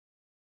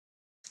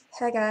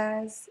Hey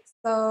guys,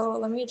 so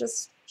let me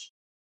just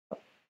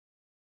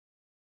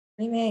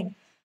rename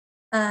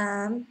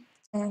and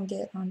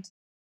get on to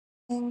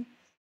the thing.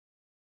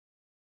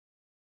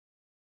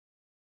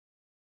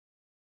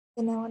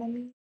 You know what I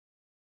mean?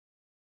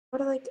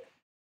 What do I do?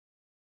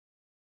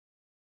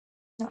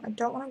 No, I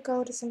don't want to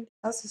go to somebody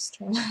else's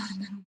stream.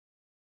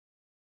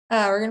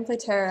 We're gonna play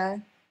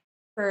Tera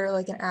for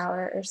like an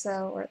hour or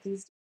so, or at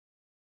least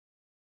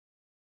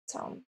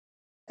home.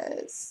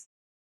 Because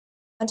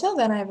until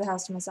then, I have the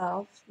house to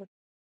myself,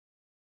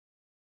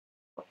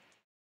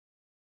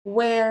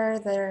 where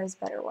there's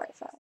better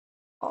Wi-Fi,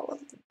 all of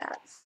that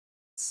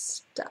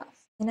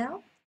stuff, you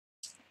know?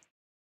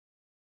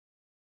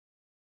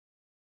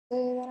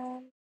 Say that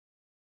I'm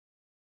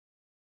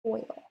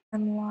oil.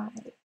 I'm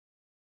live.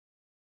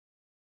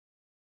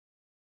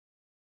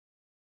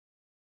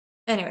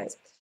 Anyways,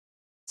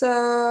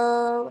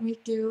 so let me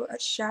do a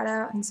shout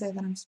out and say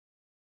that I'm.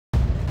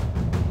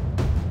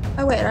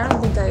 Oh wait, I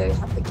don't think I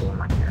have the game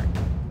on here.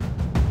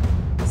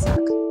 I suck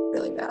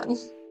really bad.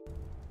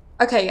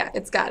 Okay, yeah,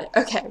 it's got it.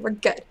 Okay, we're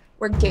good.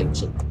 We're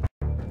Gucci.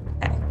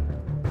 Okay.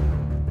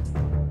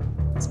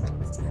 Let's make a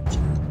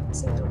Snapchat.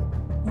 So,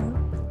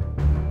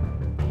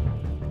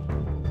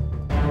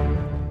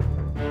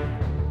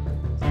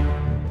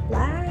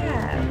 live.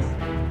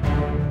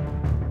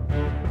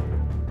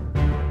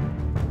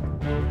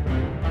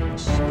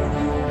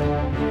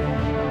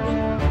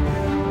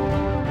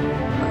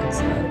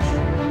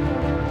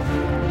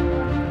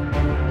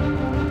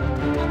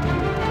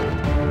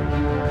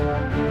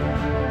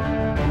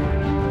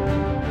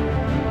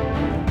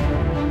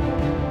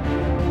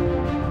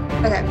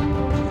 Okay.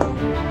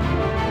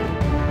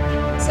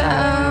 So,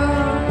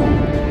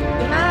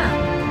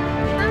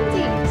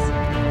 Nandies.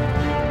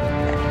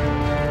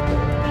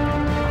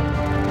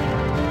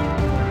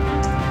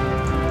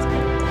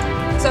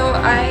 So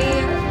I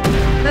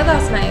did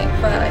last night,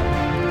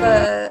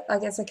 but I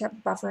guess I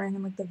kept buffering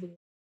and like the video.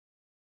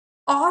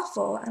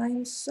 Awful, and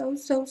I'm so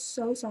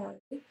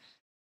sorry.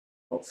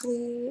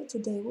 Hopefully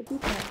today will be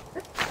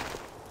better.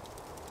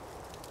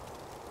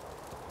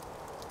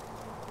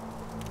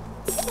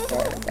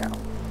 There we go.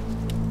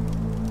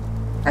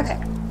 Okay.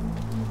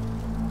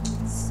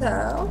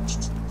 So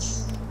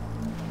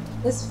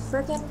this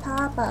frickin'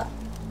 pop up.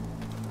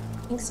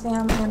 Thanks,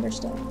 fam. I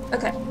understand.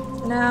 Okay.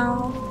 So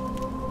now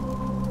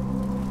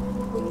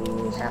we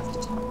have to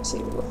talk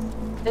to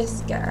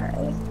this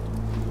guy.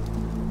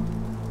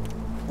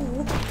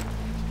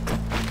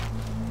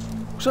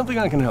 Something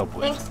I can help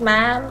with. Thanks,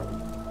 man.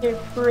 Your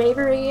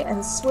bravery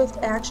and swift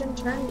action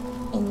turned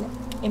an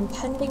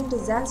impending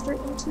disaster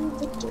into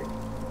victory.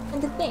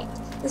 And to think,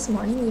 this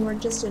morning you were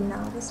just a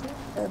novice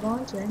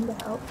volunteering to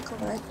help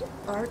collect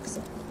arcs.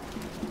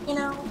 You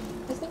know,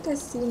 I think I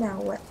see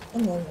now what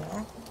enemy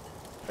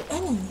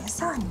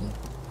is on you.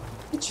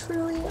 You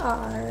truly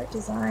are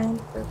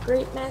designed for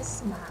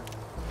greatness now.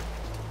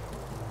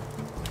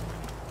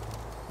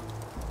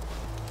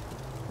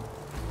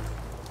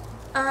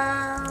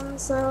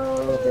 So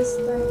this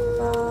thing,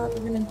 we're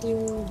gonna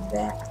do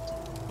that.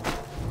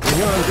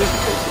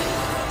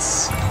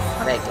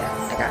 What did I get?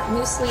 I got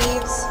new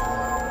sleeves,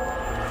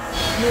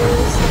 new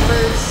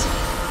slippers,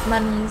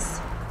 monies,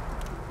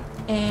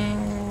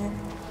 and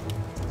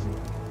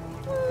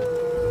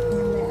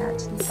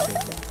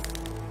that.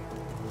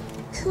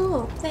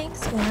 Cool,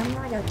 thanks, man. I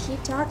gotta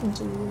keep talking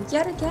to you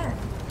yet again.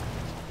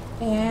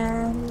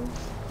 And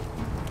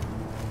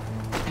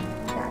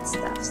that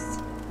stuff's.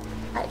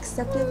 I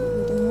accepted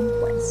your damn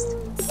quest.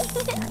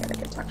 Now I gotta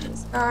go talk to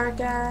this R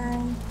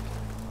guy.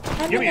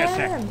 Give me a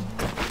sec.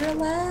 You're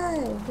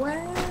alive.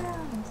 Wow.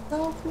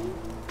 So cool.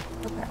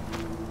 Okay.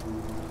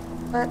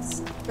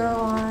 Let's go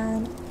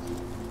on.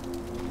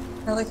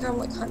 I like how I'm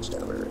like hunched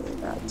over really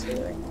bad too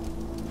right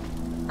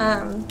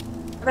now.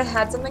 If I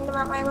had something to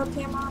mount my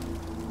webcam on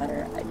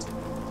better, I do.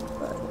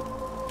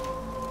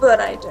 But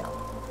I don't.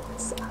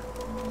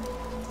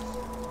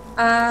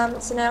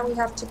 So now we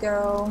have to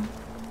go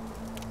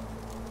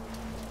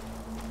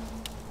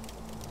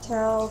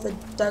tell the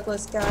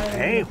Douglas guy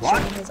hey,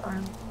 what? His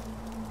arm.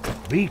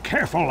 Be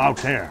careful out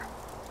there.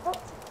 Oh,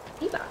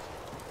 Eva.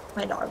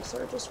 My dogs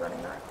are just running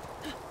around.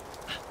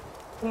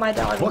 My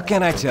dog. What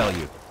can I tell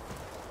you?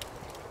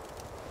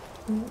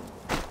 I'm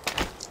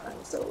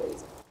so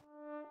lazy.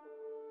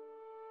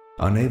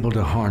 Unable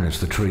to harness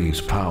the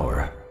tree's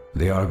power,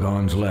 the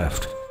Argons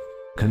left,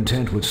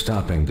 content with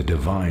stopping the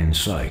divine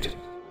sight.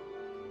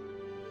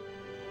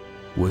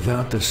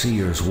 Without the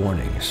Seer's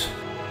warnings,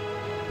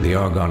 the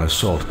Argon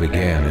assault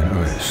began in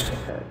earnest.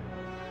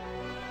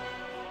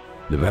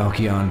 The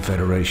Valkion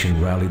Federation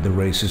rallied the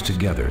races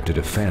together to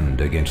defend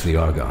against the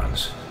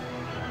Argons.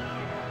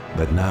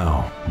 But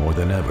now, more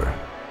than ever,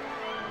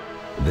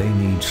 they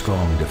need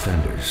strong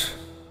defenders,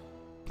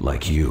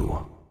 like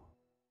you.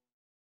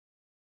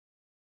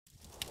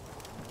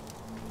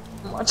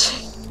 I'm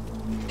watching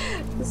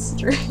the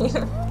stream.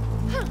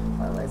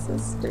 Why am I so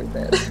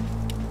stupid?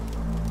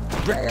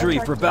 Victory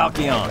for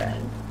Valkion!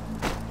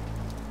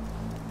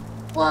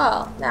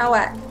 Well, now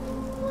what?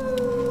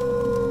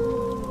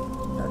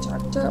 Go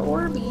talk to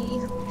Orby.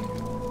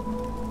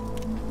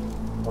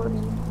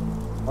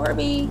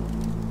 Orby.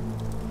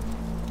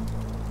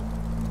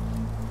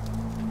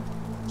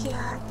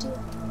 God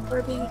damn.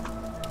 Orby.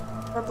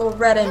 Purple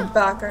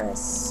Redenbacher, a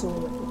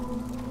sword.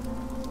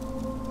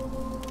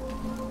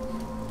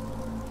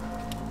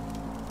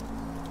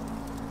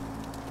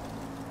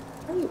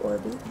 Are you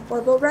Orby?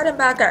 Orbital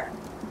Redenbacher.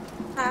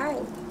 Hi.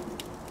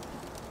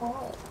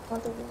 Oh,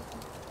 what the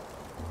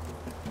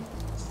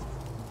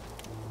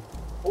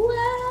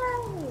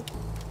wow!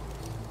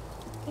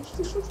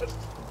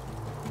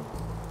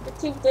 You're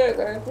too big,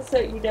 I have to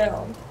set you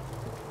down.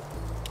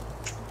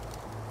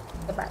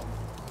 Goodbye.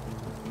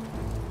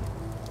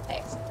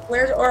 Hey,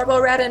 where's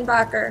Orbital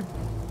Redenbacher?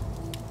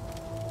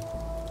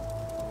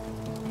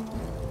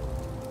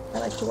 I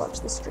like to watch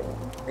the stream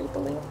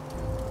creepily,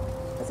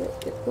 because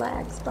it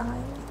lags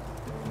behind me.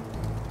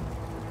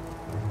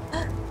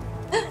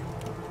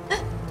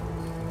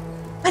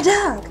 My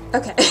dog!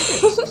 Okay.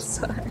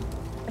 Sorry.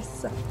 I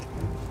suck.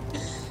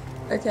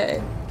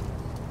 Okay.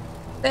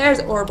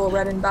 There's Orbital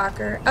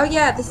Redenbacher. Oh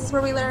yeah, this is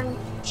where we learn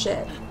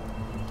shit.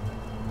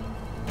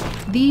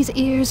 These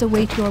ears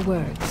await your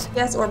words.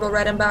 Yes, Orbital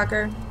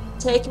Redenbacher.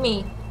 Take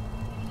me.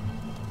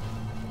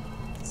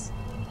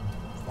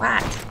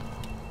 What?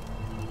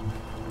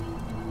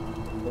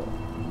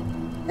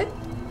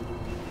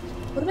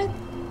 What am I?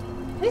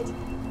 What?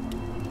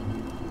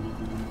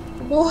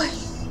 Boy.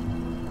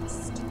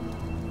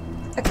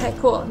 Okay,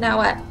 cool. Now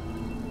what?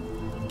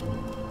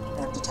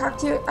 I have to talk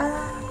to you.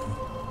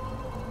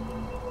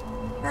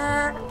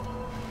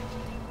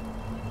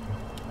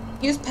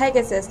 Use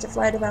Pegasus to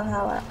fly to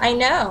Valhalla. I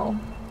know.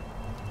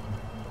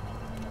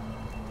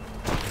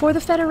 For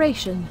the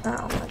Federation,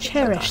 Oh,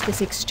 cherish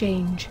this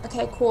exchange.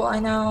 Okay, cool. I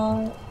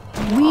know.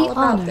 We all about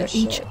honor this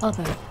each shit.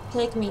 other.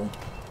 Take me.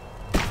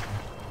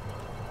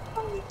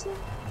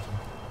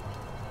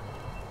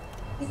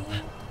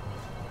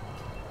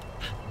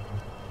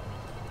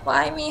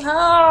 Fly me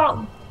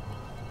home.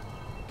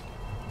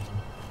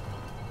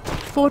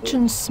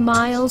 Fortune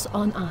smiles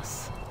on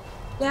us.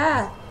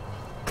 Yeah,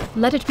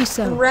 Let it be I'm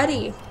so.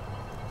 ready.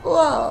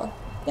 Whoa.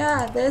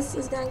 Yeah, this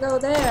is gonna go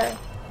there.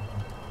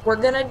 We're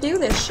gonna do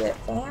this shit,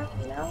 fam,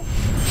 you know?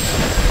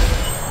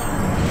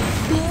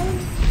 Bam.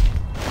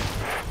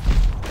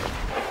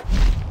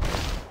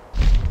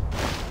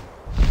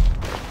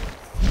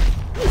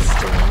 Hey,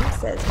 stream,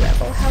 says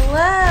Rebel.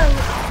 Hello.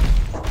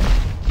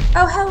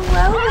 Oh,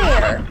 hello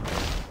there.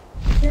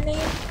 Your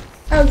name?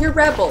 Oh, you're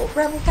Rebel.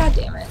 Rebel,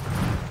 goddammit.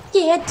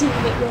 Yeah,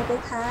 damn it, Rebel.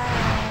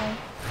 Hi.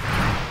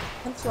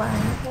 I'm flying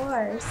a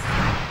horse.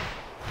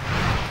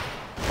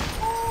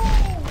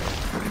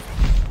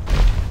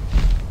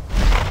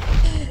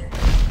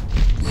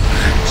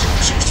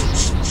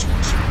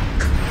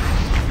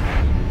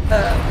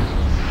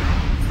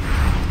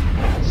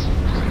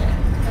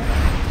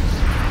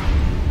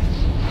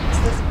 Is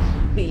this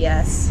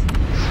BS?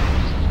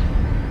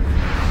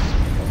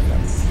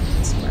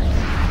 That's my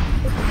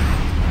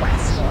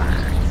quest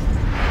line.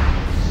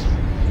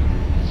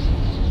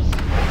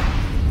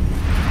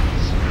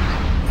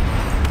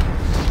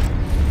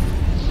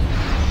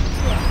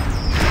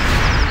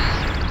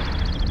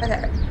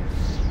 Okay.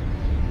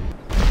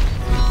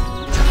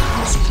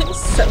 This is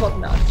so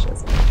obnoxious.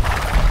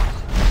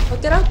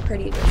 Look at how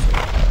pretty this is.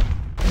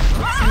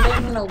 Someday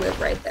I'm gonna live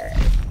right there.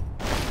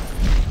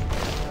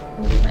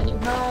 I'm gonna be my new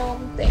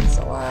home. Thanks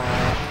a lot.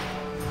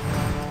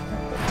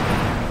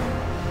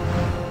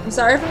 I'm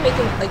sorry for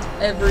making like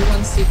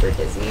everyone super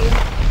dizzy.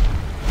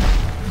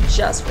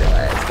 Just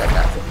realized that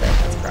that's a thing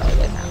that's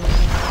probably happening.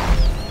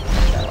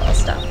 So I'll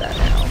stop that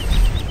now.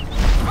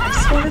 I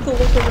just wanted to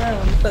look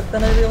around, but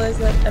then I realized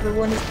that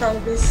everyone is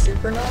probably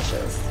super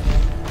nauseous. So.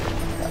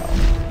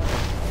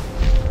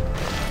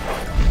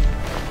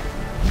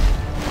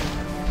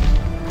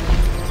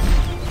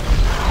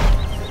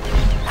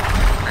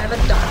 I have a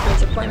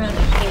doctor's appointment at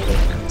 8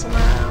 AM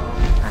tomorrow,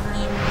 and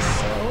I'm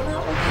so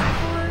not looking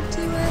forward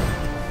to it.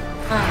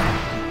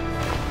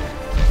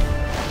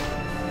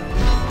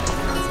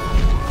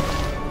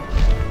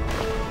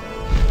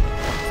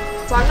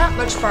 So I'm not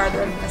much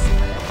farther than this in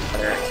my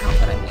other account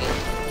that I made.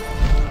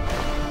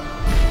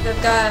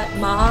 I've got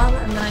Mom,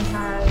 and then I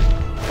had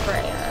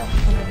Freya,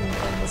 and I've been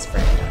playing as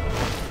Freya,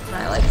 and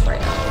I like Freya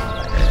a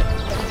lot better than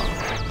Mom.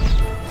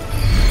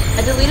 I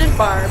deleted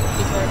Barb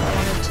because I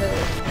wanted to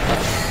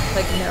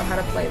like know how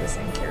to play the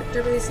same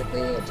character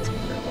basically. It just made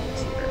her a little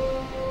cuter.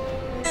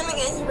 And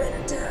again, you ran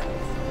into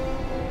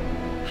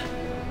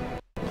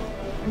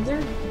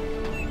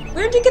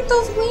Where'd you get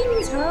those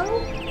wings, ho?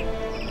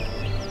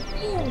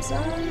 Damn,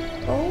 son.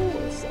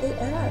 Oh, stay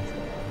up.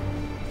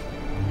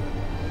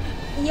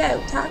 Yo,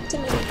 talk to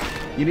me.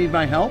 You need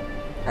my help?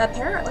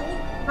 Apparently.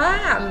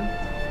 Mom!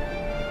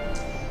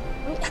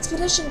 An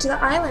expedition to the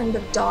island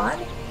of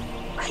Dawn?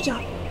 I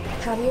don't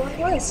have you on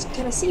the list.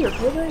 Can I see your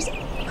papers?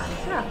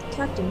 Aha,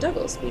 Captain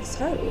Douglas speaks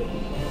highly of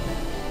you.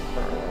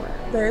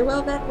 Very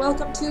well then,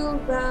 welcome to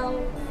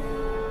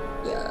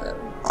yeah.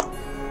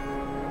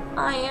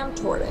 I am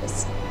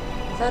Tortoise.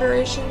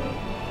 Federation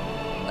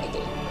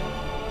Legate.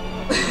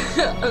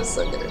 I'm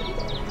so good at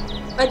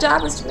that. My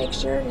job is to make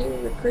sure new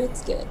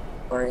recruits get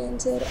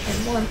oriented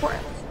and, more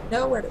importantly,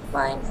 know where to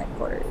find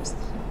headquarters.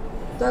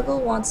 Dougal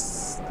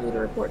wants you to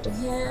report to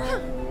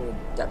him.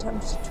 Got time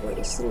to destroy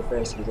the city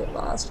first. If you get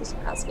lost, just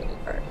ask any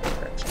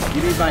direction.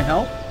 You need my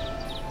help?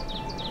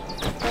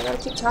 I gotta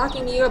keep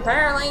talking to you,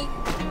 apparently.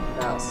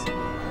 What else?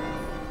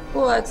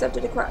 Cool, I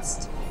accepted a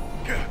quest.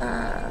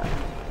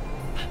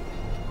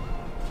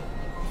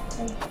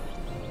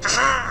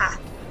 Ah!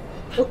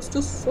 Looks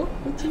to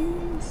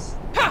Socrates.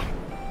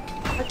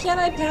 Why can't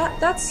I pat?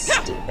 That's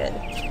stupid.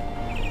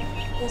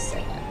 Wait a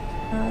second.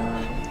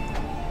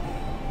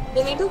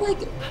 They need to,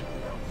 like...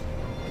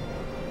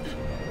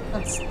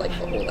 That's, like,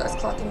 the old ass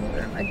clock in the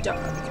room. I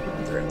don't know if it's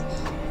going through.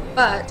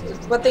 But,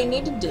 what they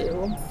need to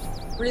do,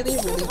 really,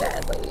 really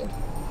badly,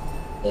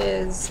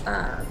 is,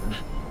 that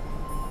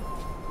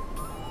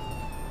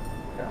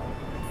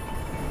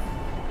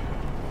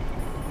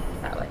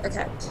way.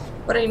 Okay.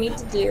 What I need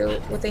to do,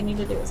 what they need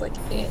to do is, like,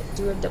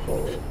 do a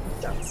double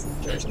jump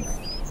feature or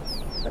something.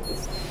 That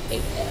is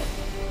 8-minute.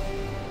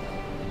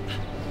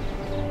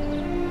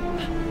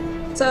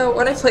 So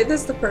when I played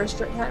this the first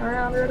time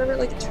around or whatever,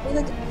 like, it took me,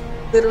 like,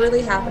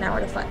 literally half an hour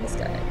to find this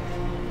guy.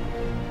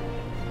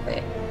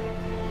 Wait.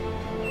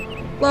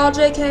 Well,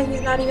 JK,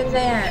 he's not even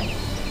there.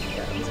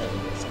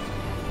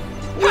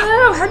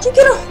 Wow, how'd you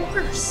get a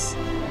horse?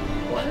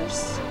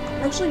 Horse?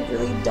 I actually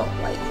really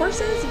don't like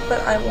horses,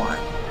 but I want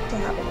to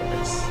have a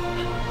horse.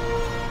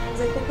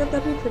 Because I think that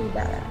that'd be pretty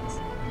badass.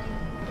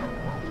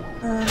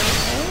 Oh,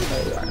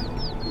 there you are.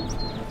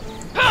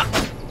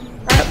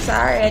 Oh,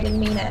 sorry, I didn't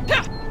mean it.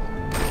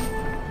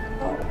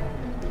 Oh,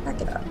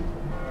 back it up.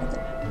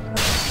 Okay.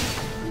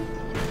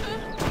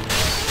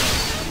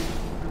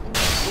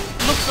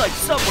 Looks like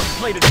someone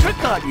played a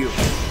trick on you.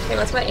 Okay,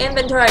 what's my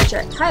inventory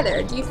check? Hi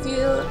there. Do you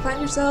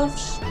find yourself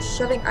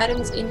shoving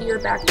items into your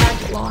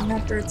backpack long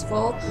after it's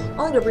full,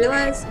 only to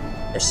realize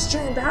they're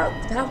strewn about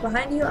the path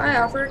behind you? I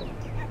offer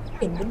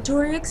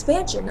inventory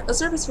expansion, a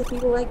service for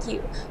people like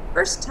you.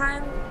 First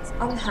time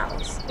on the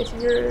house. If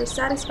you're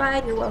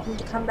satisfied, you're welcome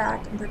to come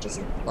back and purchase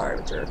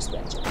larger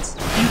expansions.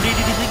 You need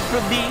anything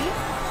from me?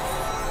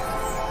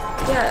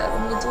 Yeah,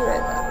 let me do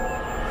it then.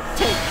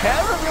 Take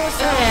care of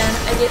yourself. And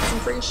I get some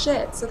free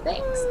shit, so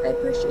thanks. I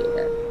appreciate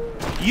it.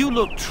 You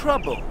look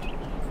troubled.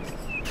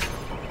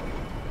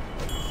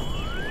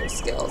 Your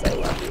skills, I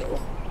love you. I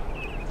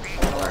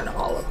want to learn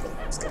all of the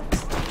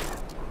skills.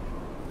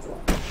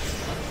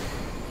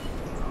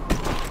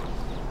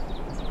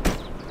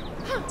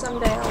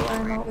 Someday I'll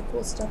learn all the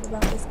cool stuff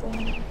about this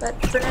game, but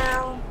for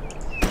now,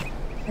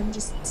 I'm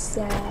just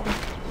sad.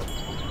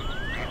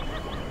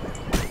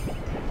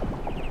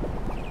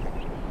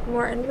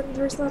 More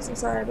inventory slots? I'm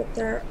sorry, but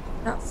they're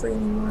not free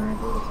anymore.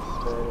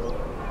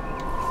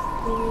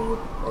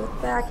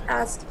 Look back,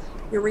 ask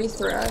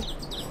Urethra.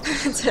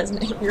 It says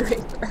name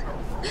Urethra.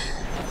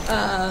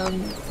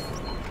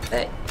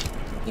 That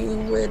you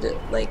would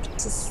like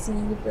to see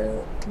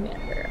the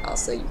commander.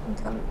 Also, you can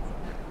come.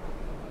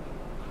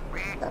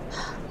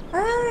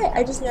 Hi!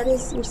 I just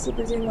noticed your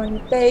super zoom on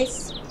your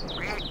face.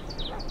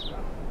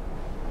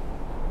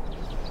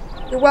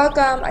 You're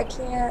welcome. I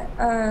can't,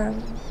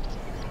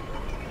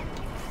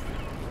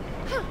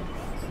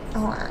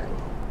 hold on.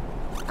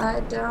 I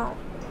don't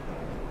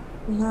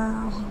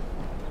know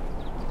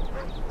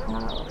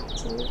how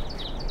to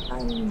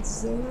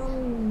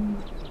unzoom.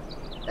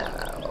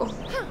 No.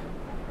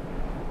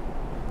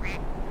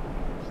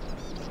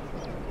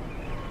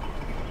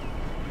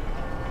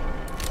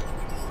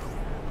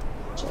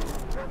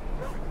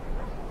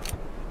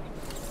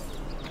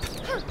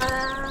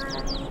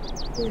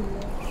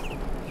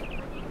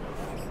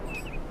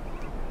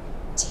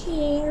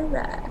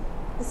 Tera,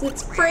 because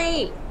it's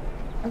free.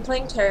 I'm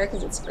playing Tera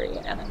because it's free,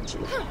 and I'm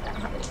cheap. I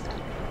don't have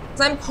anything.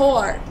 Because I'm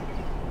poor.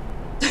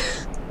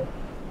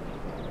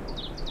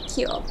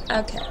 Cute.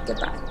 Okay,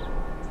 goodbye.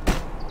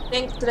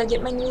 Did I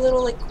get my new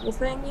little, like, cool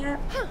thing yet?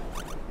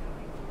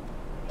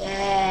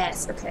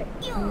 Yes. Okay,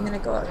 I'm gonna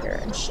go out here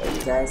and show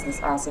you guys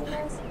this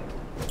awesomeness.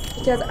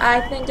 Because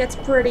I think it's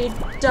pretty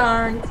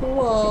darn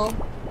cool.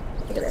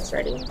 Look at this,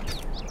 ready?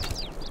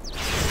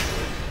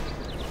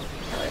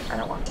 Oh, wait, I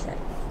don't want Kit.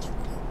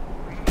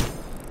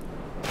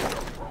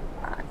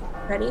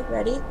 Ready?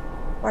 Ready?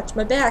 Watch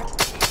my back.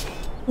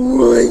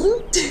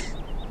 What?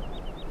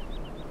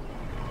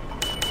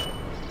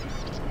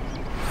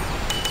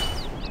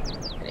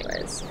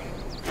 Anyways.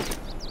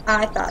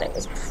 I thought it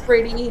was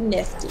pretty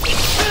nifty.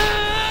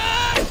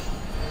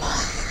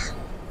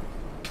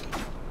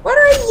 What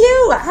are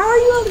you? How are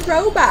you a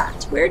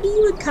robot? Where do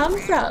you come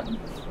from?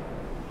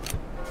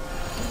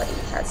 Somebody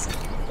has some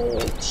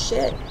old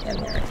shit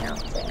in their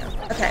account, damn.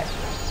 Okay.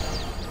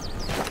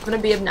 I'm gonna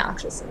be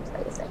obnoxious and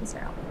play the things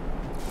now.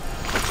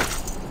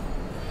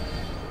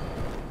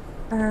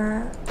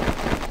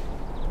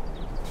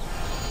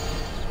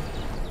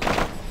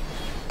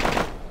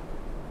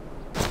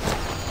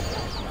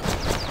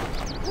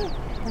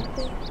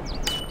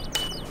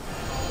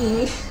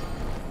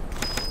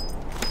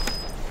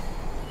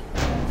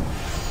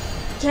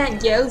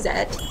 Can't use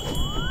it.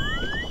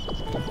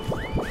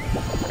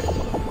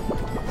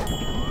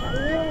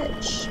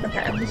 Rich. Okay.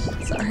 Okay,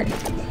 sorry.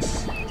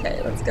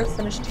 Okay, let's go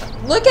finish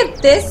time. Look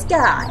at this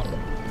guy!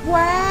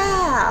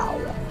 Wow!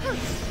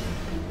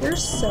 You're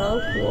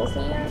so cool,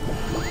 fam.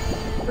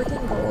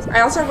 Freaking goals.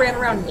 I also ran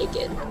around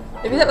naked.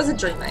 Maybe that was a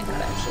dream I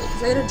had, actually.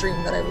 Because I had a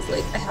dream that I was,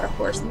 like, I had a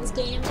horse in this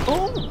game.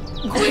 Oh,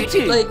 And greetings!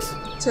 it, like,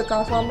 took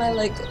off all my,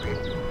 like,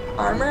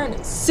 armor, and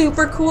it's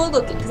super cool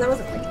looking, because I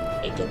wasn't,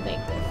 like, naked.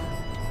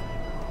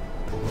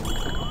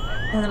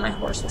 And then my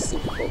horse was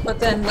super cool. But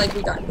then, like,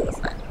 we got into a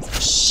fight. I was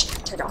like,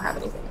 shit, I don't have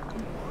anything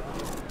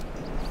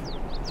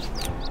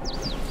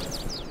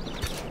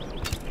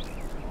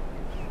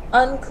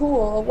on.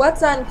 Uncool.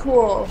 What's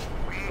uncool?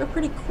 We're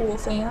pretty cool,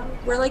 fam.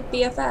 We're like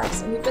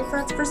BFFs, and we've been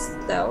friends for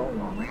so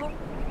long.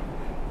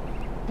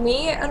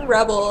 Me and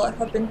Rebel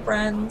have been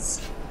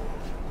friends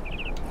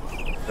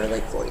for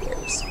like 4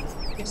 years.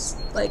 We just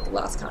like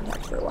lost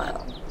contact for a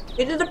while.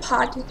 We did a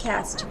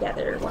podcast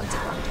together once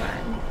upon a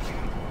time.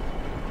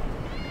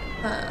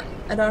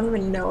 I don't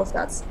even know if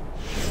that's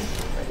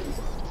ready.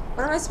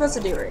 What am I supposed to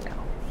do right now?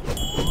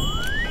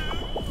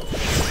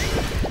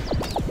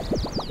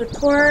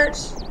 Report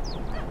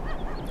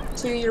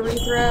to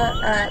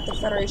Urethra at the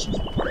Federation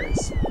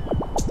headquarters.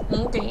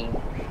 Okay.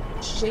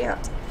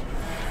 Shit.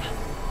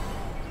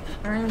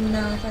 I don't even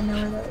know if I know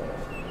where that is.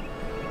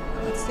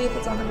 Let's see if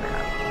it's on the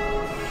map.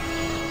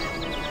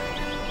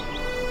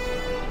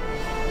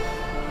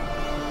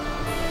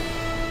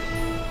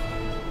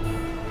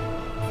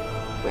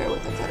 Where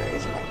would the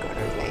Federation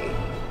headquarters be?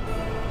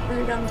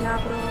 Freedom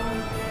Capital.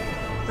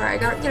 Sorry, I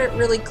gotta get it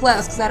really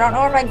close because I don't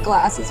know where my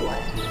glasses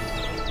went.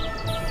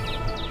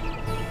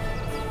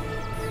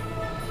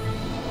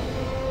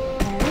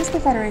 Where's the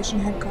Federation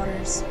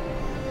headquarters?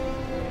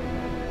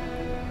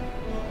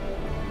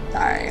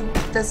 Sorry,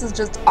 this is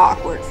just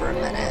awkward for a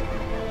minute.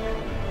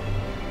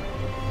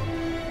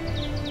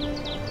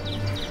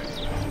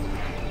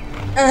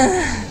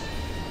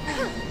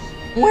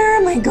 Where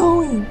am I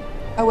going?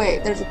 Oh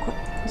wait, there's a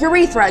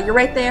Urethra, you're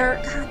right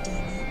there. God damn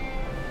it.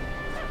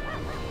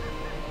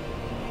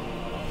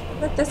 Is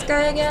that this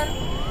guy again?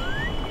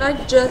 I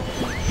just...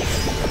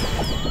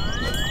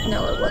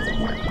 No, it wasn't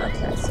him.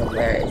 Okay, so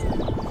where is it?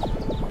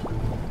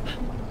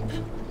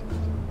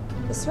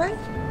 This way?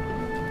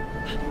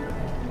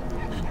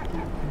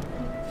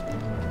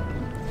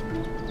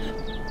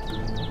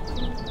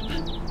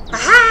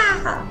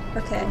 Aha!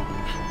 Okay.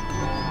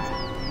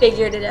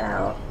 Figured it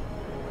out.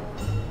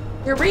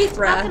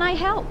 Urethra! How can I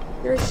help?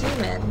 You're a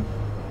human.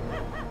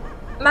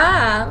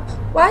 Mom,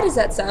 why does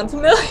that sound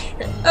familiar?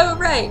 Oh,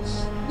 right.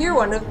 You're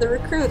one of the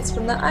recruits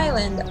from the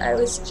island. I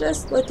was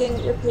just looking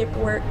at your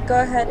paperwork. Go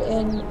ahead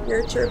and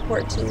you're to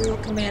report to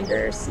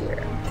Commander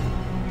Sierra.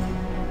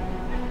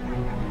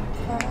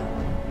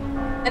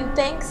 And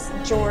thanks,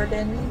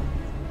 Jordan.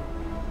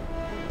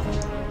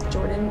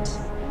 Jordan.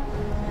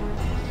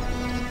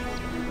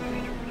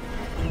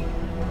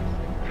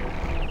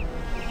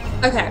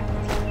 Okay.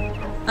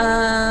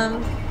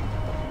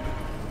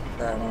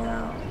 So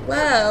now,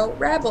 whoa,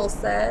 Rebel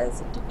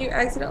says, did you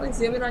accidentally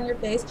zoom in on your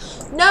face?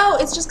 No,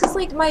 it's just because,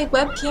 like, my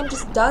webcam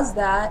just does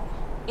that,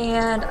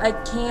 and I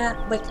can't,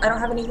 like, I don't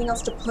have anything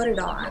else to put it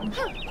on.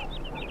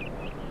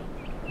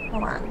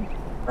 Hold on.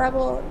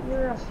 Rebel,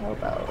 you're a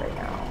hobo right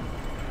now.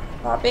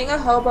 Stop being a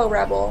hobo,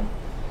 Rebel.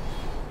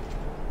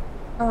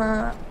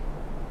 I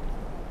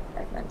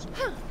mentioned.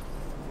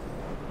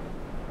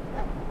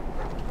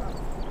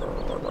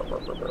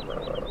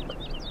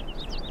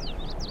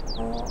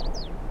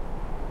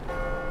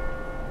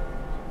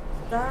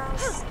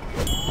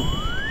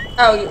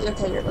 Oh,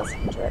 okay, you're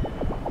listening to it.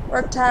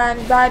 Work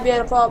time. Bye,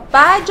 beautiful.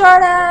 Bye,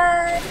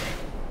 Jordan!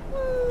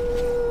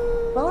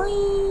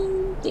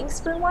 Bye! Thanks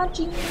for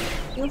watching.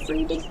 Feel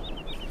free to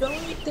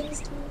donate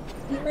things to me.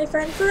 Be my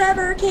friend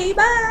forever. Okay,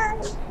 bye!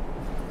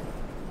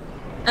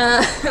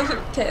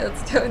 Okay,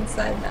 let's go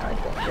inside now, I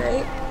think,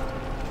 right?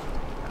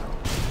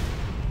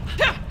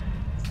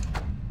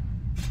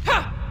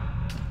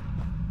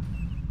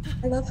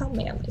 I love how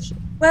manly she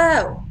is.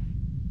 Whoa!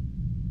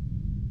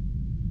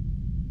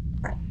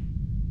 Right. A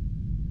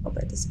little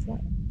bit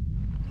disappointed.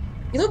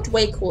 You looked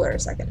way cooler a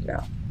second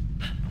ago.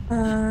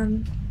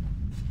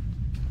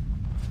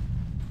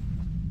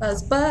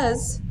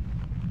 Buzz.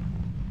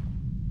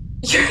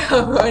 You're a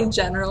hobo in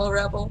general,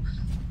 Rebel.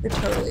 You're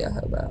totally a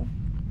hobo.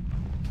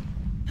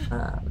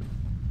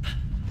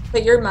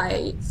 But you're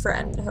my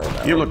friend,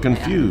 hobo. You look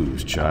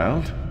confused,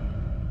 child.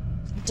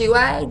 Do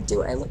I?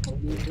 Do I look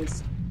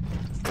confused?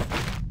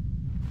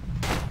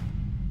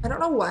 I don't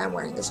know why I'm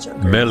wearing this Joker.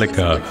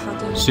 Bellica,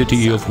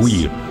 City of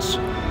Wheels,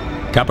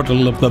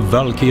 capital of the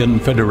Valkian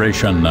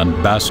Federation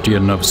and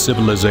bastion of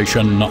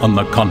civilization on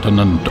the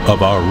continent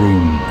of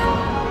Arun.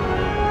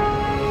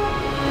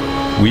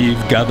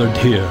 We've gathered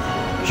here,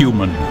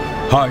 human,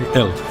 high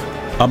elf,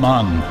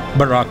 Aman,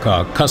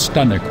 Baraka,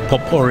 Kastanik,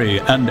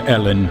 Popori, and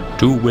Ellen,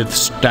 to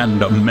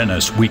withstand a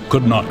menace we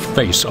could not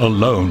face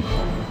alone.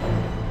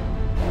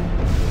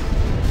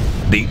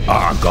 The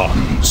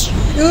Argons.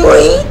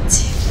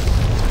 Wait!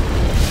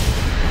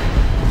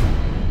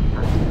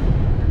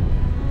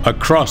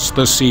 Across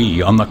the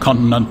sea on the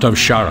continent of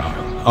Shara,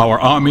 our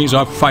armies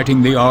are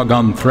fighting the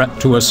Argon threat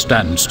to a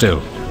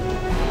standstill.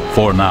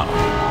 For now.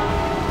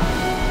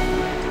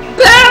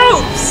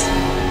 Boobs!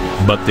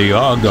 But the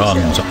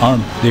Argons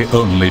aren't the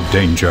only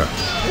danger.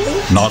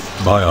 Not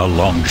by a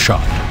long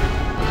shot.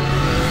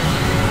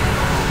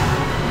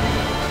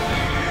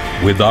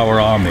 With our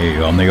army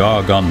on the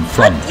Argon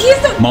front,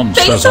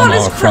 monsters on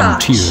our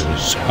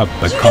frontiers have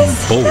become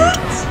bold.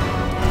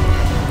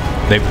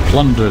 They've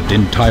plundered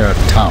entire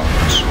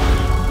towns,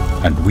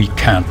 and we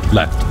can't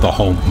let the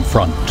home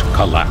front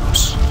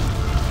collapse.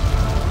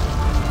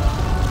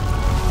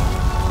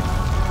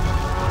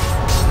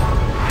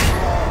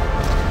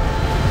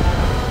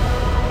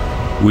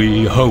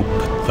 We hope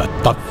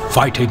that the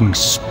fighting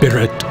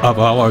spirit of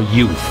our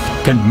youth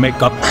can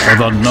make up for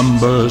the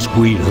numbers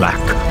we lack.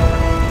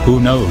 Who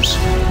knows?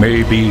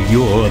 Maybe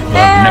you're the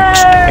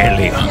next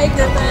alien.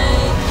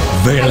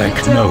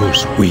 Valek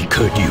knows we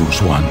could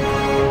use one.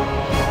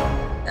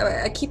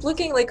 I keep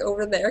looking like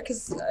over there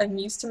because I'm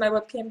used to my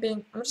webcam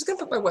being. I'm just gonna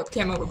put my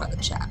webcam over by the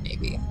chat,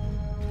 maybe.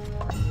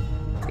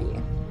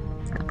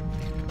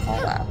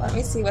 Hold on, let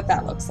me see what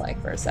that looks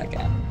like for a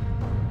second.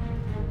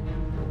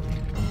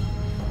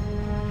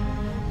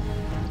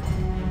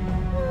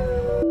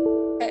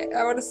 Okay,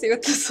 I want to see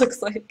what this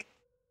looks like.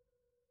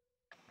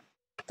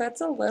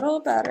 That's a little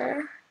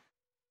better.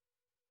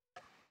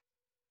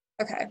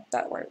 Okay,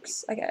 that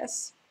works, I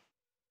guess.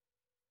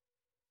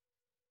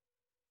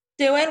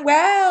 Doing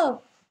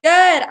well!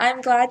 Good!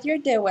 I'm glad you're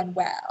doing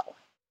well.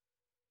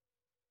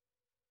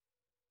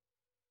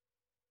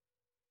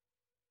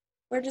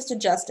 We're just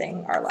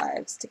adjusting our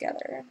lives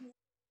together.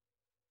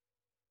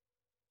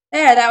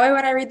 There, that way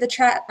when I read the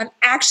chat, I'm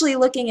actually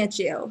looking at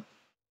you.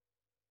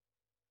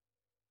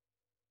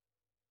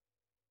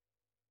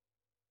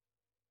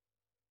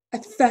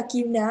 Fuck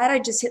you not, I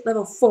just hit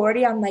level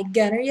 40 on my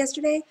gunner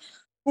yesterday.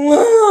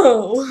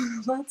 Whoa!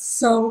 That's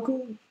so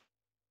cool.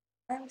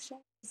 I'm just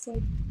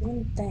like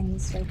doing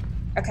things like.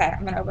 Okay,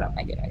 I'm gonna open up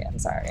my game again,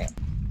 sorry.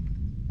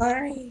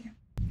 Sorry.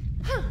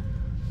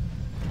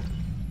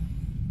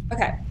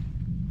 Okay.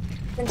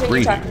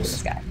 Continue talking to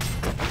this guy.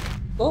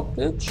 Oh,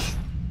 oops.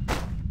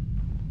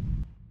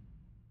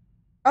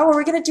 Oh, are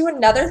we gonna do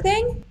another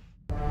thing?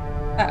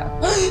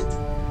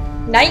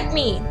 Oh. Knight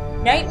me!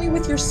 Knight me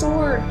with your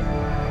sword!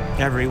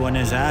 Everyone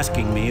is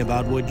asking me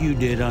about what you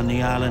did on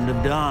the island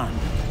of Dawn.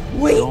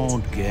 Wait!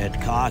 Don't get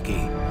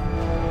cocky.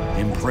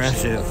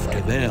 Impressive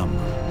to them,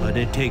 but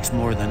it takes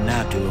more than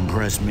that to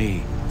impress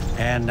me.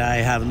 And I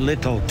have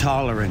little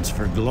tolerance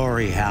for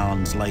glory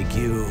hounds like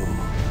you.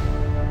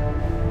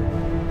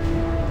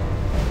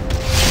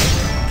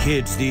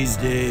 Kids these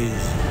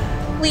days.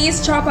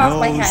 Please chop off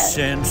my No head.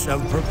 sense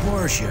of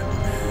proportion.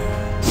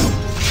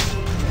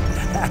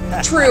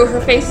 True,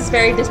 her face is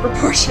very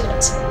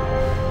disproportionate.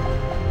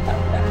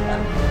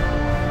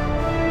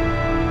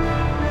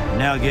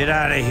 Now get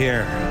out of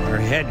here, or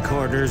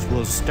headquarters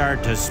will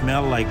start to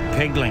smell like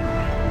pigling.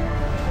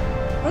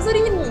 What does that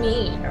even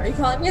mean? Are you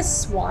calling me a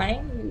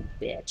swine, you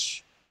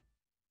bitch?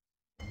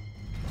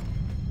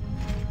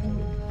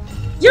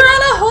 You're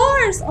on a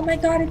horse! Oh my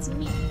god, it's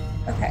me.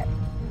 Okay.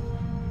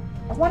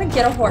 I want to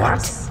get a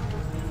horse.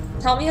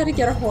 What? Tell me how to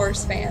get a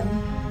horse, fam.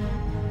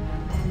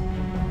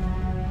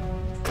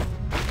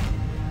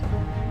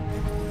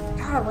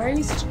 God, why are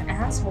you such an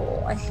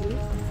asshole? I hate you.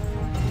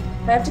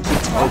 I have to keep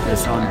talking.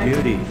 Focus on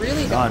beauty,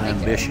 really not like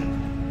ambition.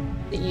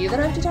 Is it you that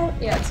I have to talk?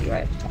 Yeah, it's you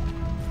I have to talk.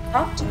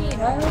 Talk to me,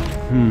 ho.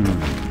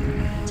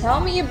 Tell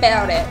me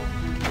about it.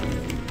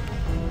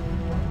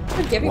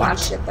 You're giving me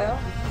shit, though.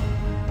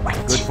 What?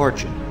 Good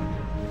fortune.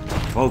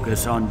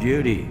 Focus on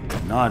beauty,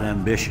 not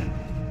ambition.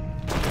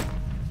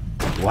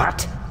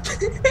 What?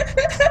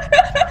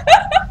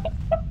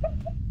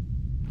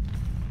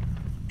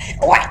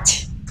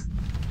 What?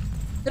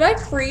 Did I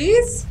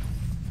freeze?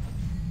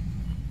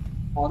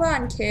 Hold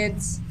on,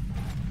 kids.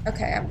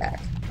 Okay, I'm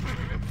back.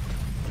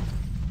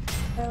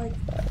 I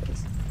like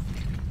those.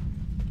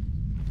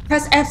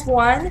 Press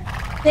F1.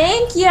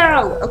 Thank you!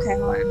 Okay,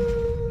 hold on.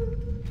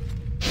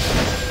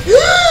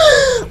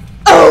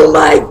 Oh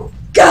my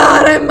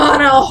god, I'm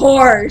on a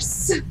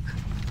horse!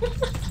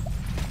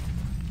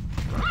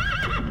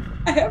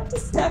 I have to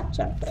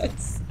Snapchat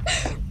this.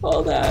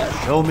 Hold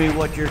on. Show me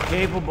what you're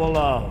capable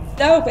of.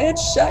 No, bitch,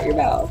 shut your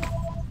mouth.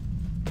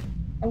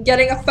 I'm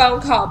getting a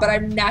phone call, but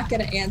I'm not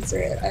gonna answer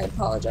it. I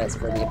apologize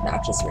for the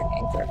obnoxious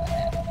ringing for a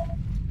minute.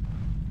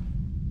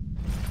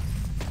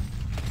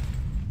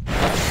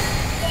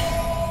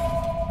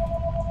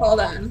 Hold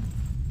on.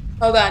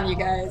 Hold on, you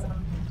guys.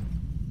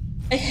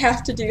 I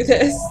have to do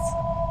this.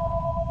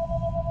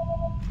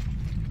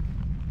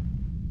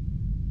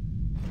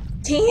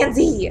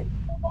 Tansy!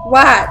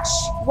 Watch!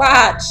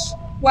 Watch!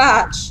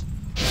 Watch!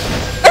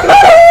 I'm on a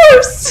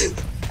horse!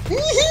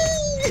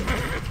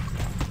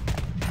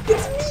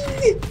 It's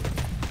me!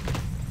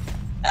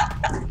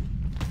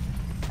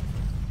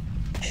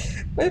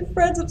 My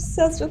friend's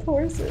obsessed with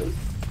horses.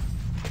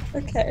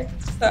 Okay,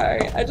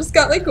 sorry. I just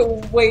got like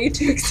way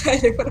too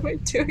excited. What am I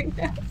doing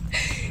now?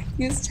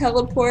 Use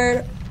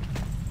teleport.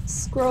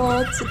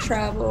 Scroll to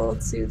travel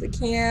to the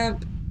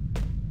camp.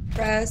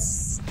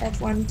 Press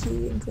F1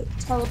 key and click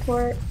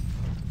teleport.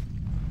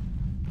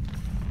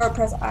 Or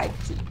press I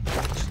key.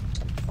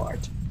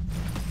 Teleport.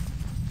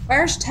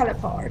 Where's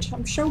teleport?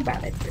 I'm so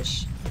bad at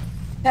this.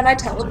 Can I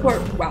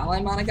teleport while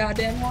I'm on a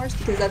goddamn horse?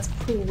 Because that's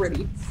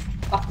pretty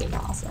fucking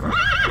awesome.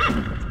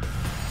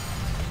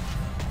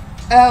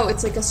 Oh,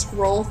 it's like a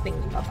scroll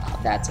thingy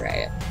about. That's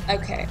right.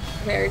 Okay,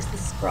 there's the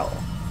scroll.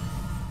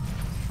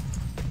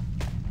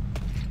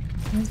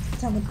 Where's the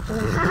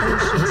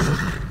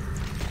teleportation?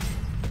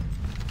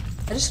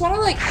 I just want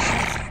to like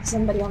fuck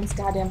somebody on this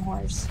goddamn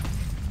horse.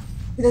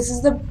 This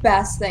is the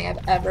best thing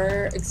I've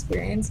ever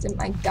experienced in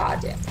my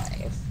goddamn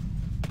life.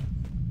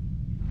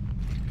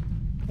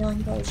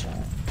 Healing potion.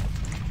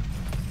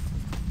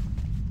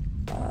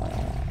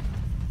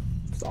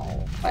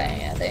 Soul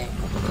banding.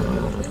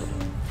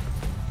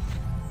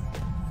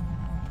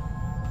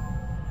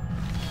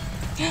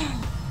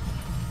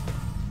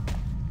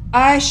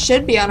 I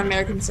should be on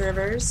American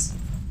servers.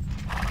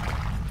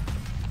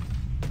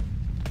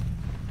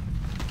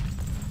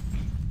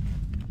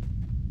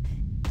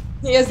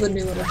 He is the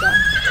new little John.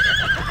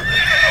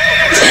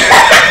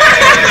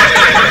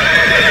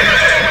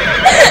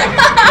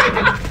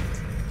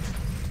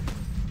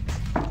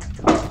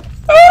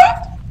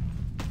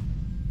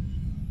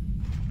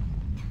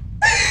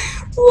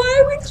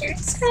 Why would you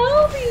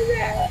tell me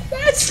that?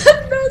 That's the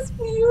most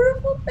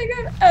beautiful thing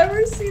I've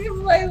ever seen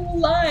in my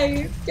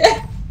life.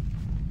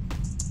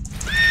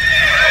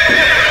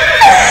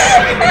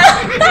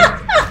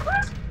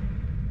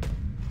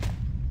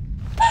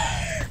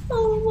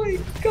 Oh my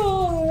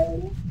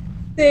god.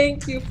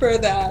 Thank you for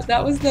that.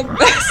 That was the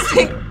best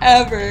thing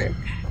ever.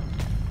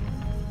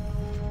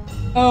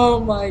 Oh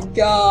my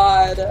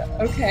god.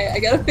 Okay, I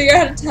gotta figure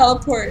out how to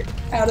teleport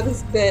out of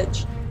this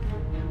bitch.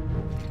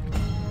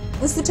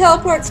 What's the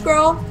teleport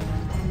scroll?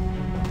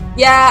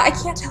 Yeah, I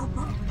can't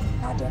teleport.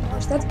 Goddamn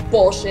horse, that's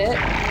bullshit.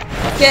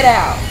 Get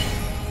out.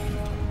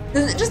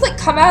 Does it just like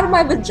come out of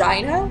my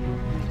vagina?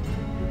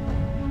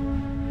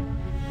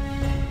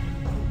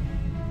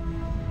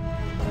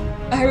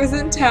 I was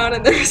in town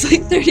and there was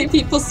like 30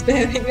 people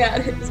spamming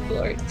that. It was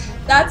glorious.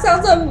 That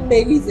sounds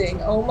amazing.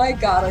 Oh my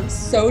god, I'm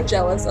so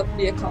jealous of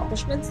the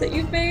accomplishments that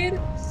you've made.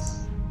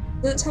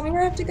 Does it tell me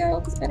where I have to go?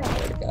 Because I don't know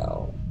where to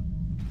go.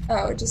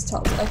 Oh, it just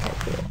tells. Okay,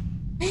 cool.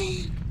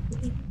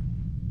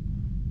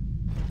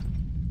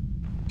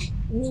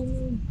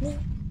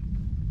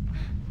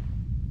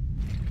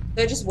 Do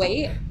I just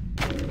wait?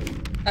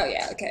 Oh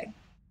yeah, okay.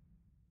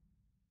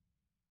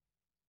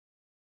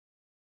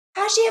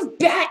 How's she have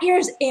bat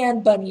ears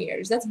and bunny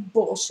ears? That's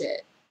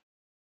bullshit.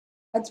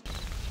 That's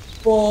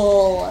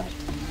bull.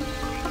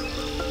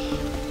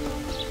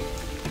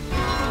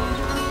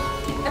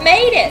 I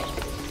made it!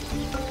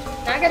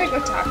 Now I gotta go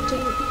talk to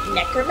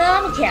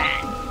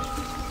Necronomicon.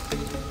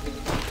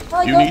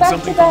 Well, You go need back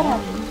something to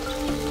bed.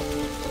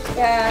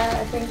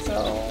 Yeah, I think so.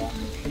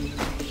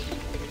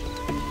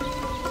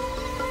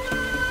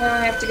 Now I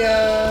have to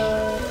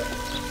go.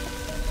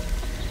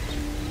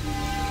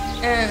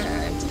 I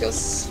have to go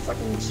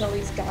fucking kill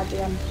these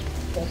goddamn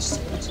bitch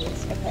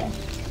speeches. Okay.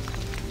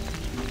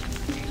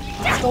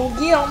 Let's go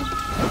get them.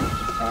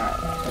 Alright,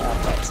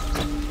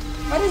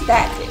 what does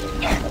that do,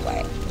 by the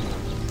way?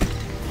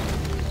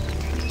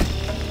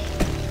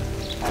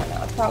 I don't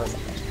know, it's probably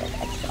something like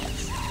Xbox.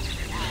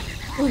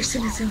 Or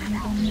something like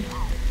that.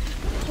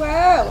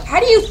 Whoa! How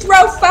do you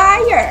throw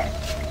fire?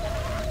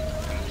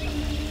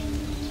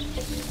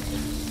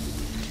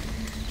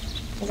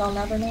 Because I'll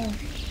never know.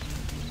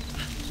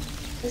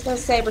 There's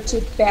those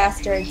saber-toothed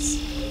bastards.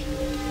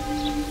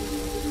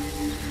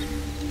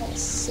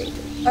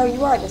 Oh,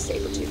 you are the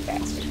saber-toothed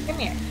bastard. Come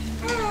here.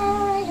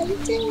 Hi, how you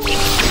doing?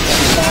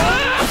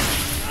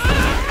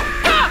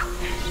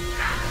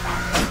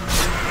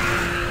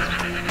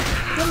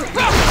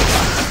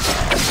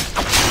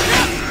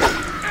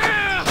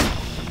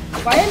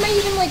 Why am I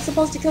even, like,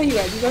 supposed to kill you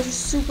guys? You guys are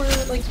super,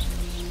 like,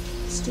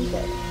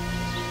 stupid.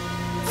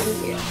 Screw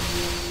you.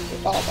 We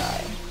all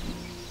die.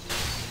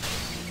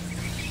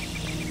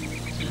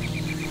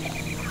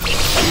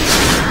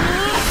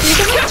 You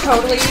can, like,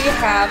 totally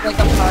have, like,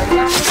 a party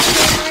on this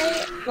game,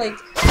 right? Like,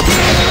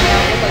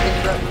 with, like, a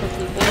group of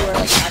people who are,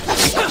 like,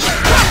 actually,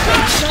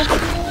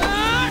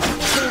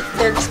 like,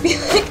 there'd just be,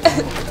 like, a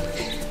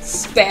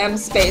spam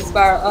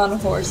spacebar on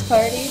horse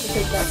party,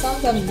 because that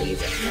sounds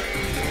amazing.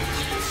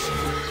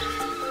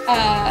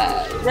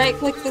 Right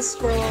click the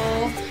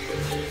scroll.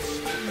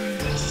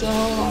 So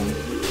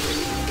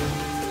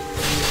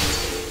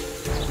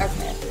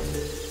okay.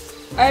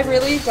 I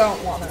really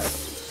don't want to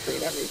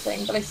read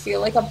everything, but I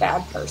feel like a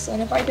bad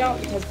person if I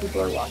don't, because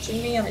people are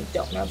watching me and I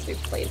don't know if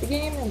they've played the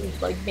game and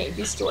like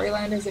maybe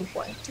storyline is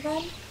important to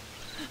them.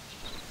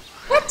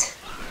 What?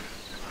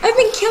 I've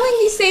been killing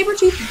these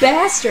saber-toothed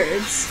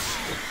bastards.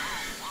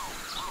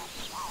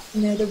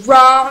 And they're the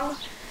wrong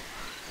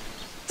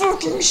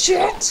fucking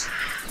shit.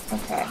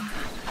 Okay.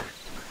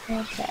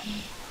 Okay.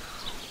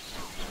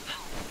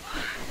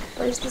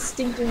 Where's the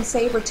stinking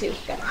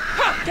saber-tooth guy?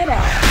 Get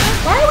out.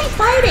 Why are we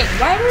fighting?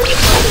 Why are we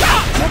fighting?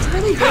 That's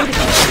really rude of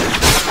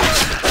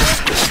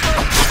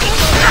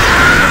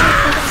you.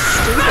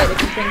 stupid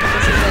if you think that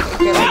this is like a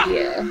good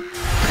idea.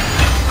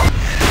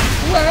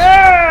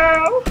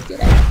 Whoa! Get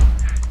out.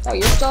 Oh,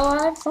 you're still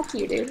alive? Fuck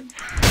you, dude.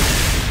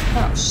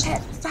 Oh,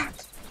 shit. Fuck.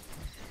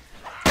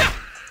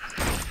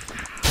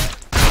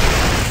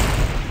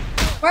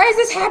 Why is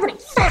this happening?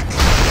 Fuck!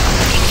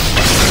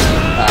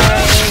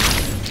 Sorry.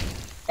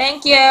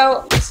 Thank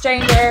you,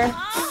 stranger.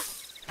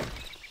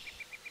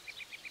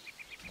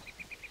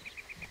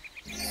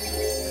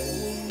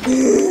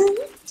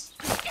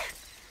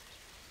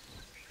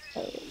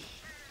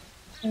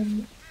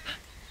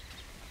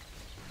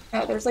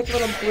 Oh, there's like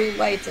little blue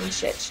lights and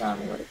shit showing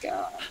me where to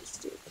go.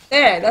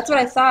 There, that's what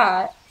I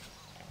thought.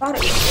 I thought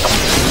it was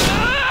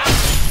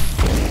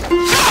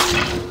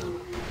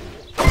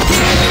good.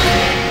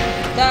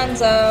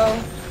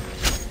 Dunzo.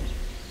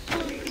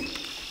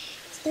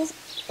 This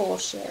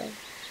bullshit.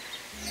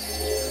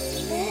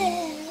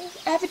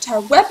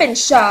 Avatar weapon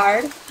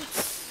shard.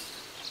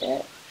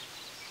 Shit.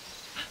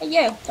 Hey,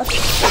 you. That's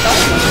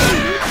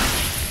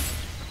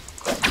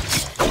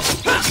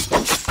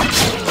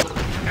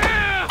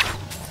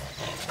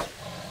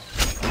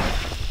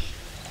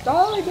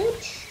die,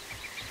 bitch.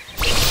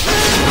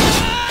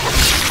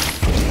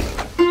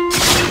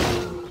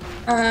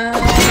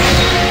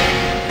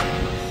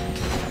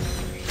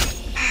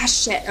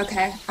 Shit,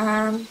 okay.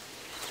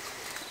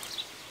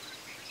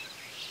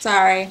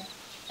 Sorry.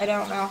 I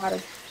don't know how to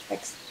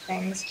fix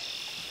things.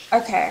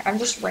 Okay, I'm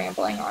just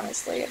rambling,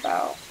 honestly,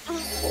 about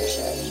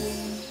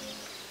bullshit.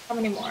 How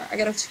many more? I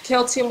gotta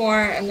kill 2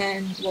 more, and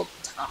then we'll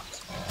talk.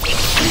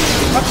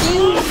 Fuck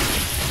you!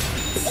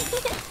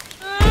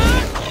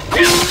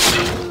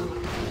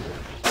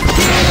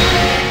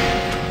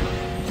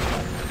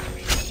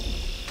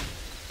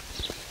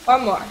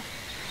 One more.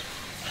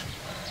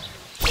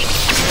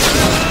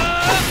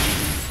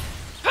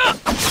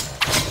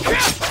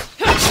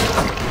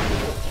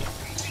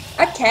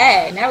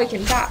 Okay, now we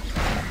can talk.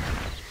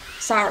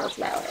 Sorrow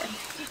flower.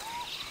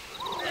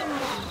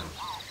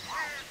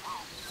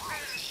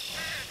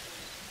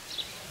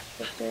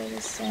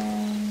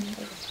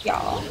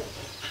 Y'all.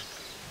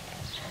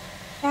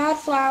 Sad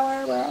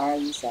flower, where are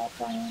you, sad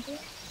flower?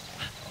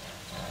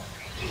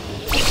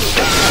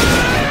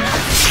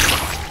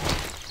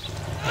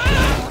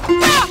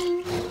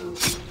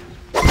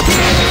 I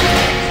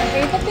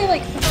hate that they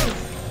like fucking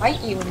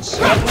fight you and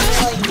shit. And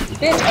you're like,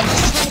 bitch, I'm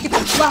just trying to get the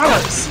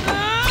flowers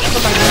for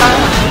my mom.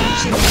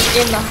 She's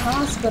in the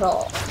hospital.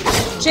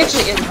 She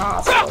actually is in the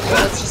hospital, but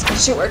that's just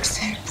because she works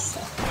there, so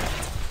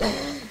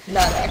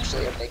not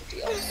actually a big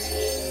deal.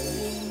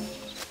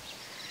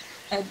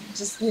 I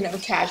just, you know,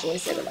 casually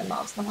say that my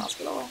mom's in the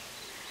hospital.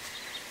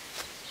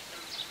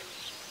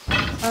 I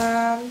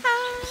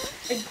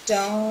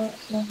don't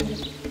know how to...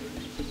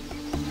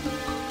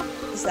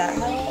 Does that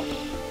help?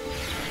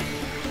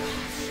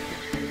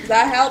 Is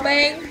that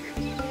helping?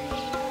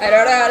 I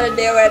don't know how to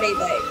do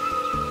anything.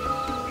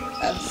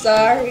 I'm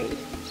sorry.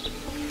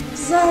 I'm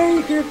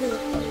sorry, Griffin.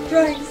 I'm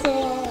trying so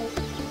hard.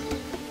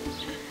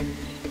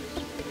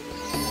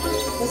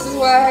 This is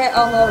why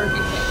I'll never be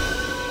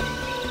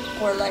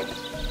famous. Or like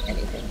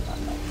anything about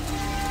that.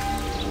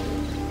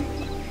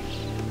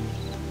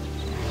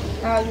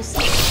 Oh, you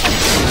suck.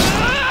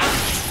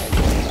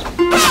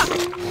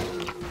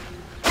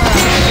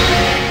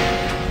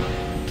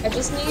 I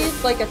just need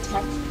like a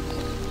tech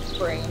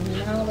brain, you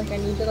know? Like I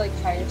need to like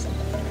hire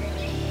something for me.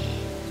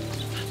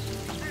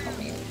 I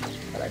mean,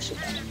 but I should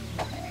not.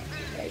 Okay,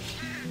 right.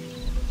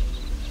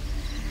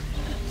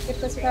 Get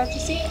this without you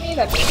seeing me,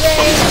 that'd be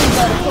great.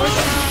 But of course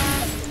not.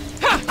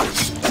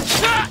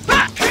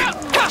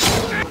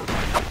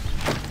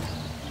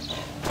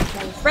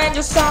 My friend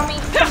just saw me.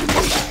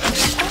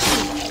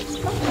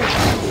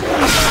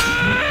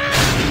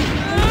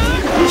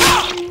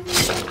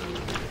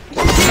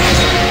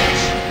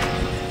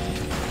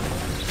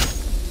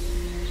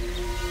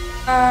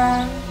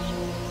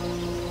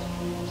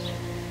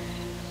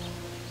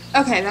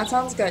 Okay, that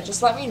sounds good.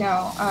 Just let me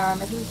know. I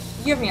think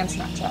you have me on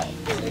Snapchat.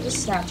 So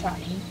just Snapchat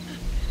me,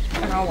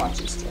 and I'll watch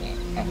you stream,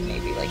 and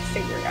maybe like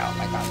figure it out.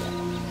 My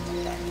goddamn.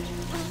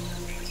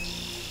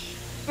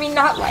 I mean,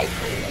 not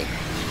likely. Like,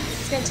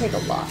 it's gonna take a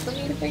lot for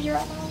me to figure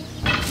out.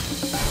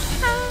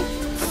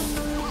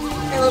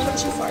 I love when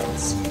she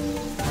farts.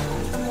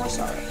 I'm more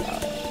sorry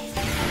about it.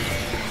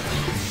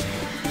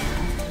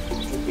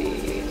 It could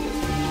be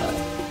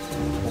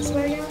this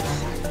way, I guess.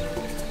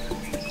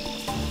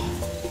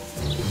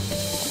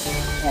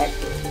 Okay.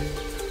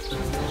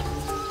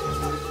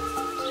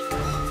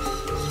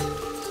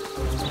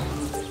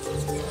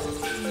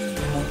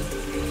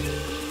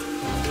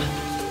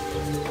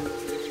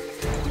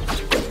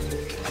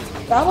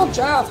 Double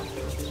jump!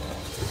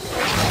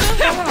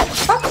 God,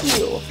 fuck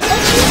you!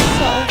 Fuck you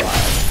so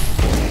hard.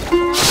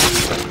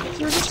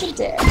 You're just a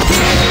dick. You're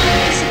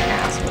just an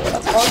asshole.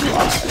 That's all you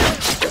are.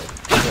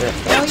 You're a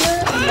failure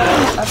and no one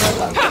will ever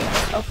love you.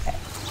 Okay.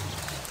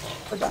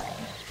 We're dying.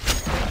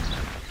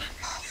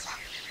 Oh, fuck.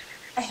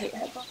 I hate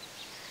headphones.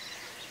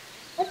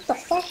 What the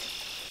fuck?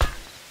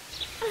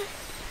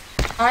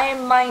 I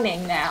am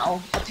mining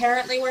now.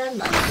 Apparently we're in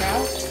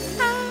Minecraft.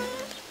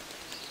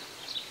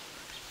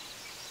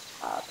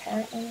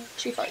 apparently.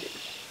 She farted.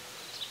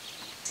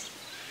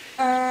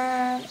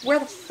 Where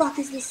the fuck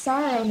is the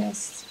sorrow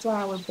nest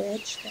flower,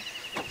 bitch?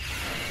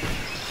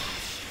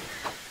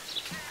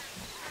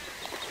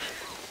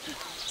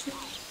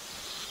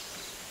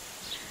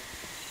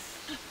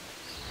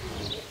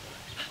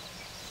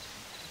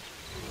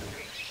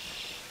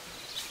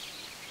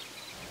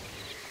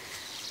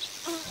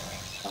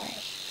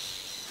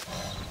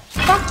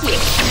 Fuck you!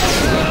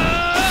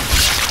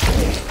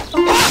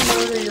 Fucking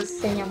murder your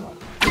family.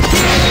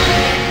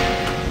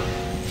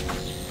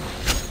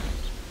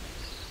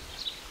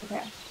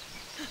 Okay.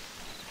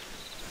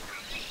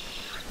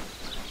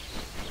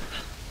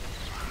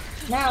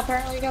 Now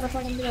apparently you gotta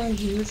fucking be like,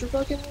 use your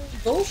fucking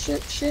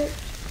bullshit shit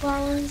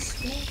flowers.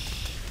 Yeah.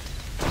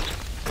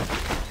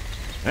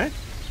 Hey?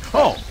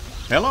 Oh,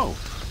 hello.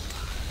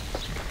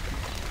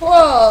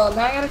 Whoa,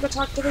 now I gotta go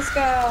talk to this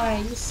guy.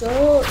 You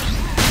suck.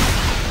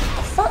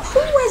 Fuck, who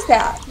was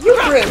that? You're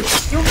rude.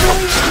 You're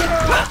really,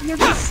 you're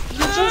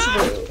just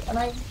rude, and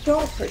I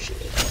don't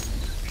appreciate it.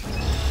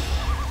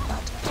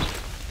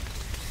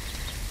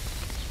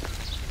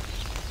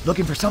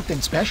 Looking for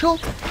something special?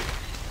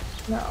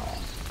 No.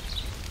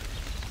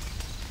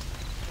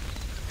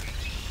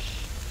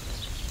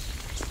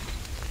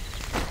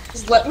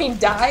 Just let me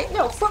die?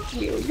 No, fuck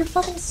you. You're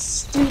fucking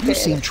stupid. You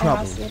seem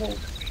troubled. ass little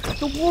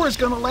The war is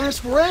gonna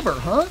last forever,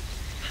 huh?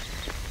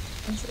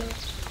 incident.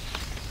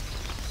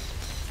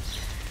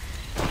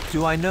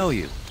 Do I know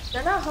you?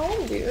 They're not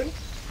home, dude.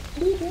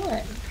 What are you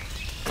doing?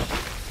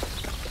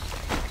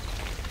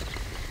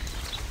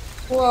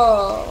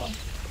 Whoa.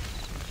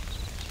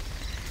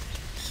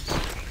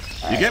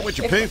 You get what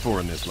you pay for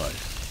in this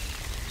life.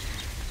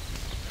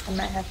 I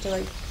might have to,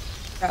 like,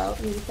 out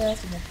really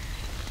fast and then...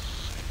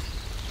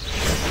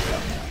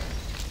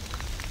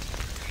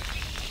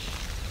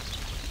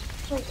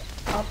 Like,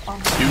 up on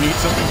You need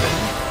something?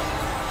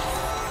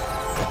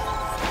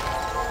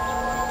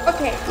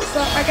 Okay,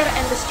 so I gotta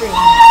end the stream.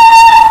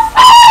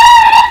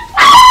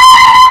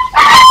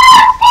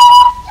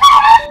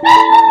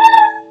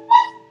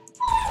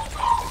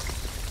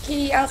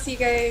 Okay, I'll see you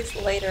guys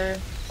later.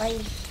 Bye.